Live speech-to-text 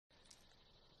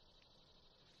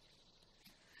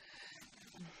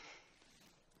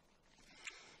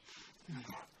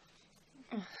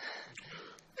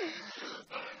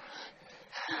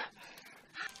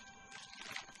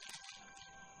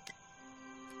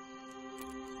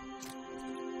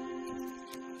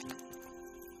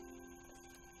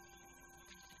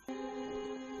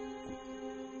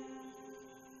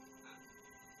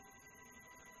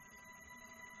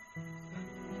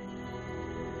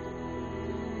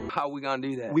How are we gonna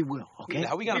do that? We will, okay?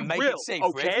 How are we gonna make it safe,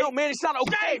 okay? Rick? No, man, it's not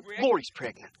okay, Rick. Lori's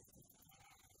pregnant.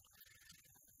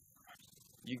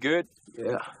 You good?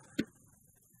 Yeah.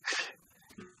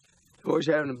 Lori's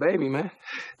having a baby, man.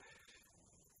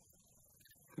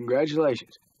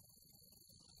 Congratulations.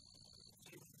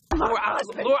 Lord,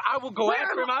 I will go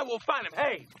after him. I will find him.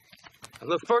 Hey,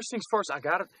 look, first things first. I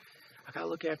gotta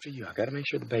look after you. I gotta make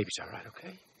sure the baby's all right,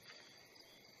 okay?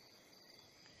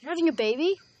 You're having a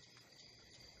baby?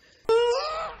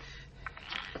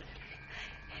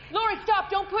 Lori, stop!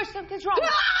 Don't push. Something's wrong.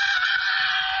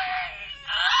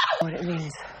 What it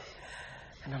means,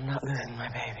 and I'm not losing my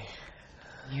baby.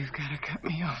 You've got to cut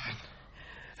me open.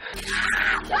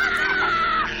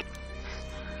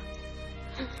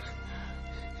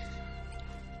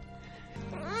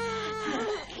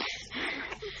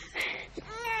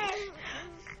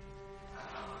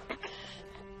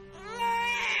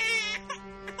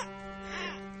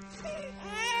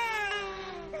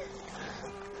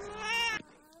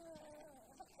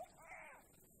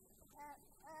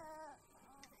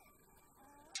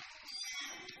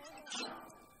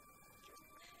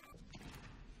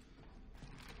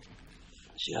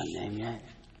 She got a name yet?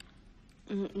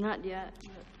 Not yet,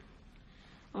 but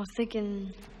I was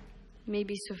thinking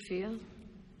maybe Sophia.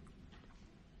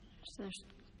 There's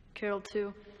Carol,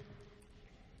 too.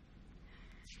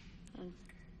 And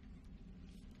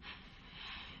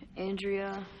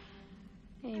Andrea,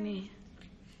 Amy,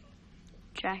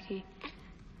 Jackie,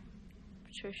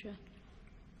 Patricia,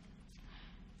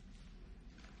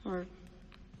 or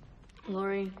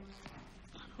Lori.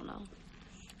 I don't know.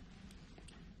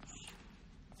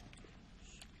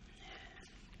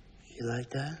 You like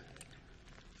that?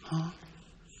 Huh?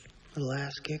 Little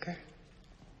ass kicker?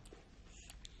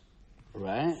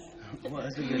 Right? Well,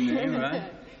 that's a good name,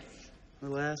 right?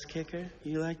 Little ass kicker?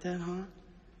 You like that, huh?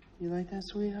 You like that,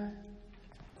 sweetheart?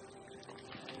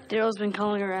 Daryl's been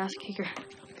calling her ass kicker.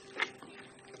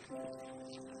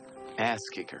 Ass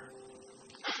kicker.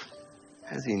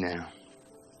 Has he now?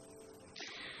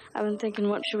 I've been thinking,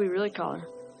 what should we really call her?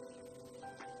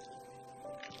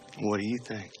 What do you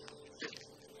think?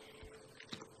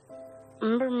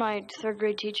 Remember my third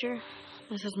grade teacher,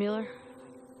 Mrs. Mueller?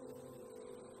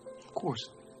 Of course.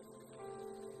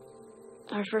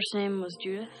 Her first name was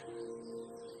Judith.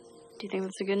 Do you think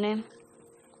that's a good name?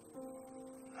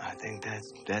 I think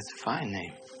that's a fine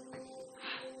name.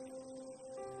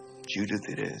 Judith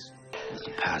it is.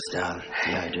 Passed out,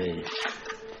 dehydrated.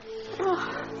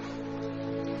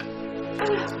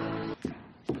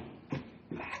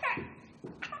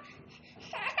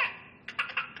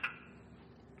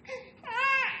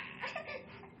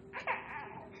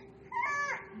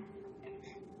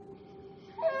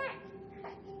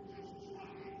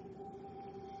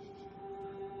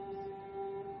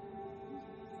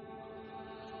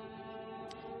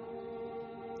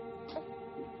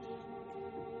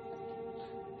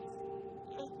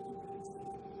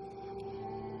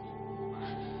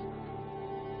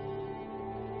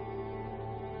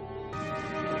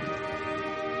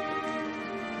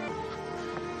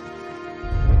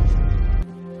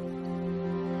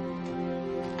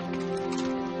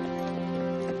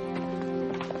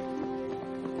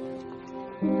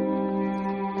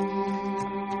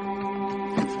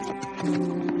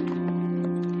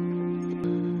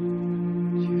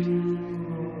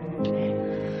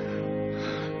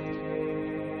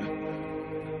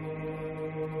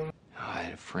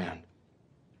 Friend.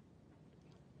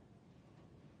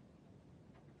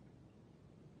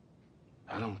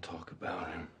 I don't talk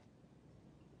about him.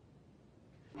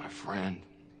 My friend.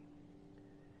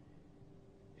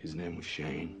 His name was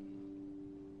Shane.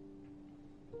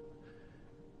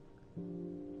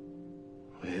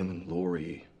 Him and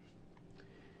Lori,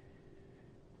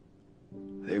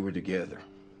 they were together.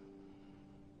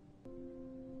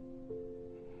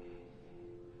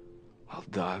 I'll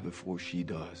die before she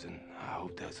does, and I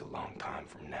hope that's a long time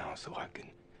from now so I can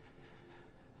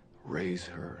raise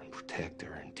her and protect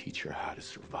her and teach her how to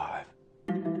survive.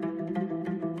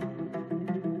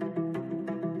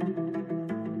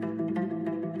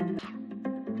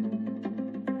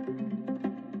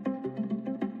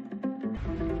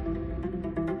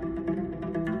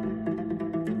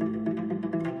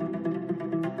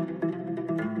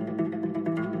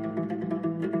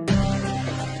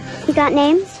 You got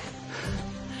names?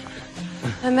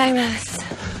 And Magnus,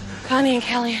 Connie and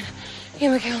Kelly, and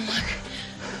Ian McKellen, look.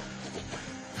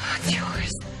 Oh, it's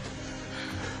yours.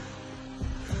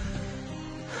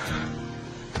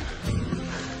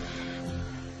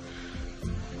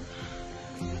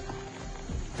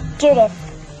 Judith.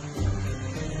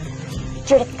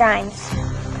 Judith Grimes.